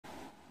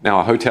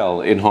Now, a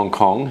hotel in Hong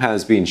Kong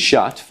has been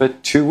shut for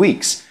 2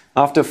 weeks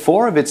after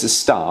 4 of its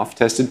staff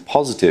tested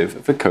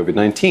positive for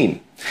COVID-19.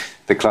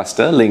 The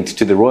cluster linked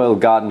to the Royal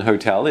Garden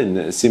Hotel in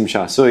Tsim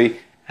Sha Tsui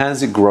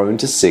has grown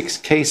to 6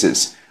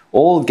 cases.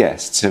 All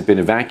guests have been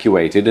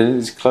evacuated and it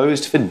is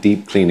closed for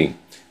deep cleaning.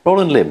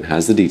 Roland Lim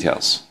has the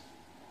details.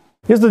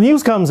 Yes, the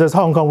news comes as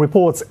Hong Kong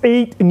reports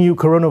 8 new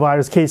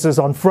coronavirus cases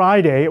on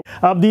Friday.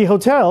 The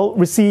hotel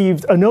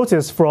received a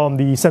notice from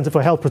the Centre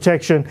for Health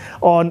Protection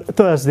on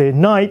Thursday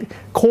night,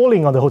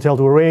 calling on the hotel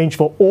to arrange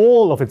for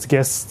all of its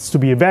guests to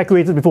be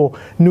evacuated before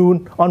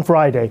noon on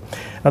Friday.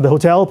 The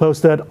hotel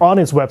posted on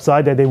its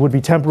website that they would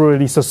be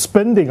temporarily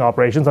suspending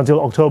operations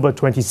until October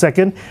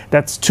 22nd.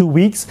 That's 2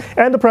 weeks.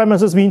 And the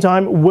premises,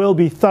 meantime, will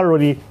be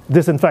thoroughly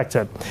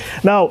disinfected.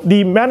 Now,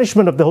 the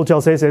management of the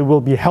hotel says they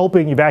will be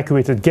helping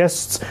evacuated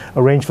guests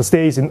arrange for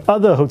stays in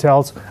other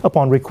hotels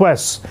upon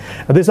requests.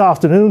 This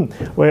afternoon,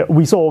 where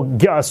we saw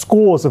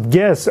scores of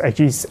guests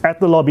actually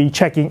at the lobby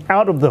checking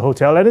out of the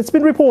hotel, and it's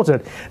been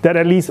reported that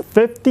at least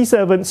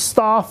 57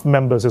 staff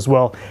members as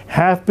well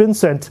have been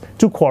sent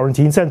to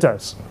quarantine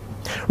centres.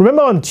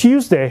 Remember, on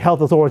Tuesday,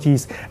 health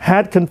authorities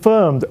had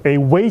confirmed a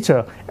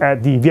waiter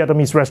at the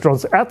Vietnamese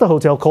restaurants at the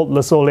hotel called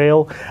Le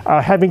Soleil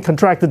having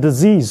contracted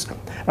disease.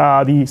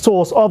 The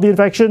source of the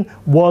infection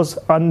was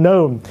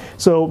unknown.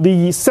 So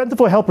the Centre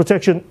for Health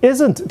Protection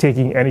isn't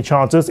taking any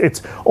chances.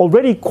 It's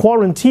already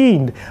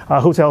quarantined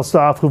hotel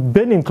staff who've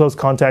been in close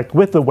contact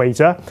with the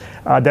waiter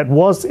that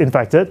was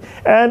infected,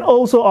 and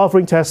also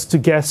offering tests to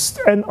guests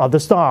and other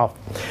staff.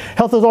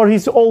 Health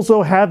authorities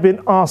also have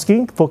been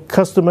asking for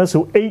customers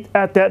who ate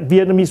at that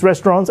Vietnamese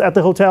restaurants at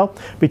the hotel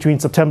between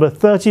September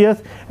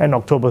 30th and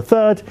October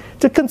 3rd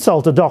to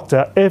consult a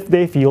doctor if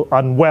they feel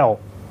unwell.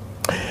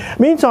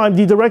 Meantime,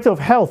 the Director of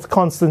Health,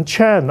 Constance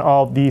Chen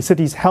of the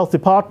city's health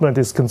department,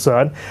 is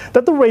concerned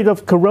that the rate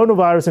of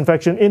coronavirus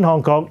infection in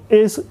Hong Kong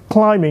is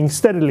climbing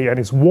steadily and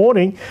is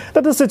warning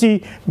that the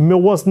city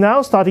was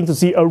now starting to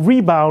see a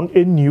rebound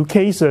in new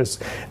cases.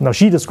 Now,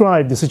 she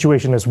described the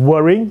situation as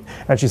worrying,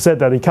 and she said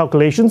that the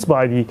calculations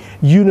by the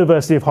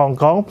University of Hong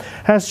Kong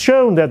has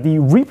shown that the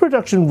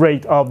reproduction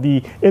rate of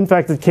the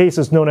infected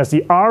cases, known as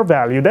the R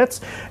value,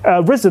 that's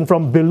risen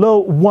from below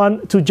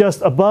 1 to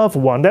just above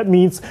 1. That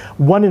means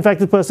one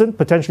infected person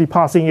potentially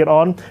passing it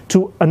on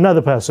to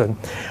another person.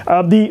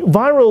 The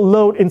viral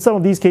load in some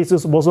of these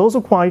cases was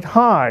also quite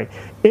high,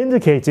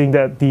 indicating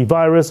that the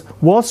virus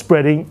was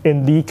spreading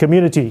in the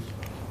community.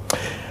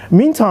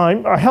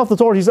 Meantime, health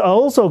authorities are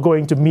also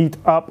going to meet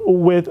up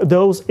with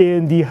those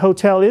in the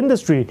hotel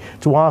industry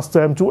to ask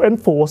them to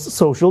enforce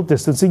social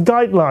distancing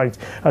guidelines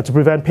to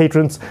prevent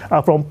patrons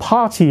from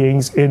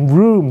partying in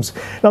rooms.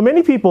 Now,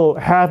 many people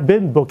have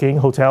been booking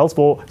hotels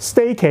for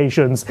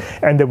staycations,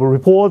 and there were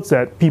reports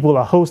that people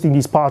are hosting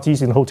these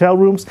parties in hotel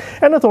rooms,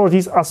 and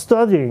authorities are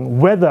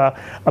studying whether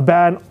a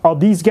ban of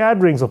these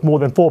gatherings of more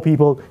than 4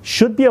 people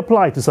should be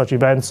applied to such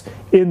events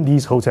in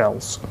these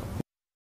hotels.